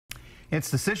It's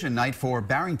decision night for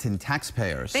Barrington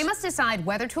taxpayers. They must decide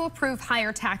whether to approve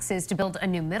higher taxes to build a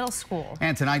new middle school.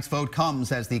 And tonight's vote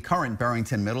comes as the current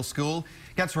Barrington Middle School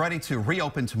gets ready to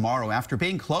reopen tomorrow after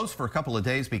being closed for a couple of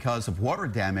days because of water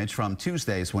damage from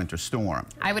Tuesday's winter storm.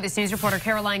 Eyewitness News reporter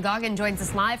Caroline Goggin joins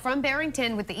us live from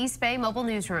Barrington with the East Bay Mobile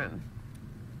Newsroom.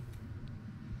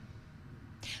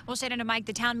 Well, Shannon and Mike,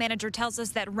 the town manager tells us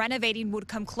that renovating would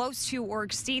come close to or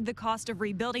exceed the cost of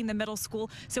rebuilding the middle school.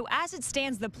 So as it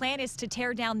stands, the plan is to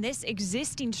tear down this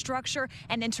existing structure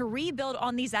and then to rebuild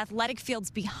on these athletic fields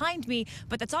behind me.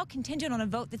 But that's all contingent on a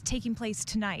vote that's taking place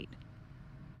tonight.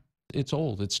 It's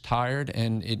old, it's tired,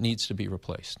 and it needs to be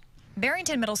replaced.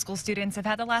 Barrington Middle School students have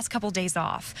had the last couple days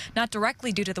off, not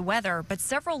directly due to the weather, but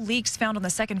several leaks found on the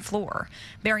second floor.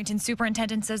 Barrington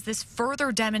superintendent says this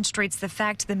further demonstrates the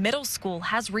fact the middle school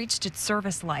has reached its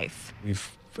service life.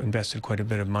 We've invested quite a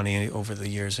bit of money over the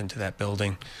years into that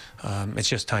building. It's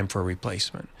just time for a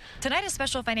replacement. Tonight, a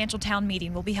special financial town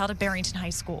meeting will be held at Barrington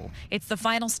High School. It's the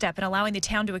final step in allowing the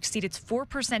town to exceed its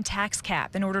 4% tax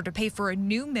cap in order to pay for a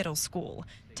new middle school.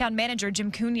 Town Manager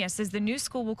Cunha says the new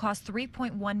school will cost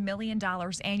 $3.1 million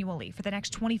annually for the next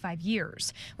 25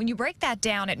 years. When you break that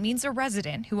down, it means a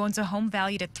resident who owns a home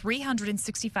valued at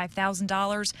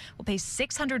 $365,000 will pay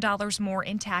 $600 more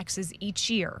in taxes each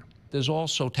year. There's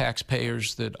also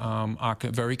taxpayers that are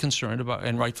very concerned about,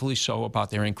 and rightfully so, about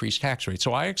their increased tax rate.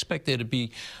 So I expect there to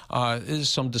be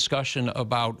some discussion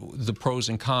about the pros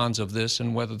and cons of this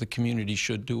and whether the community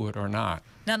should do it or not.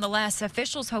 Nonetheless,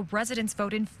 officials hope residents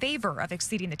vote in favor of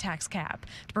exceeding the tax cap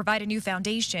to provide a new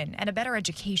foundation and a better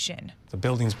education. The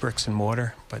building's bricks and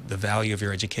mortar, but the value of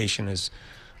your education is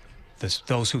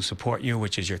those who support you,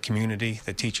 which is your community,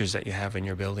 the teachers that you have in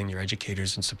your building, your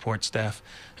educators and support staff,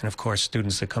 and of course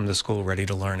students that come to school ready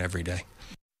to learn every day.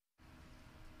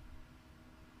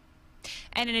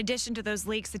 And in addition to those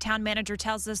leaks, the town manager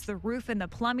tells us the roof and the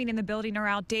plumbing in the building are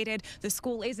outdated. The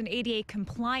school isn't ADA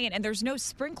compliant, and there's no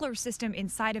sprinkler system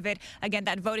inside of it. Again,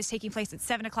 that vote is taking place at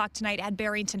 7 o'clock tonight at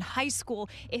Barrington High School.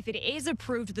 If it is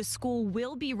approved, the school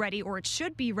will be ready, or it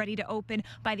should be ready to open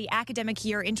by the academic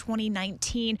year in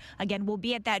 2019. Again, we'll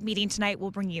be at that meeting tonight.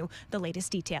 We'll bring you the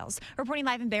latest details. Reporting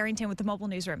live in Barrington with the Mobile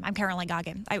Newsroom, I'm Caroline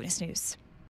Goggin, Eyewitness News.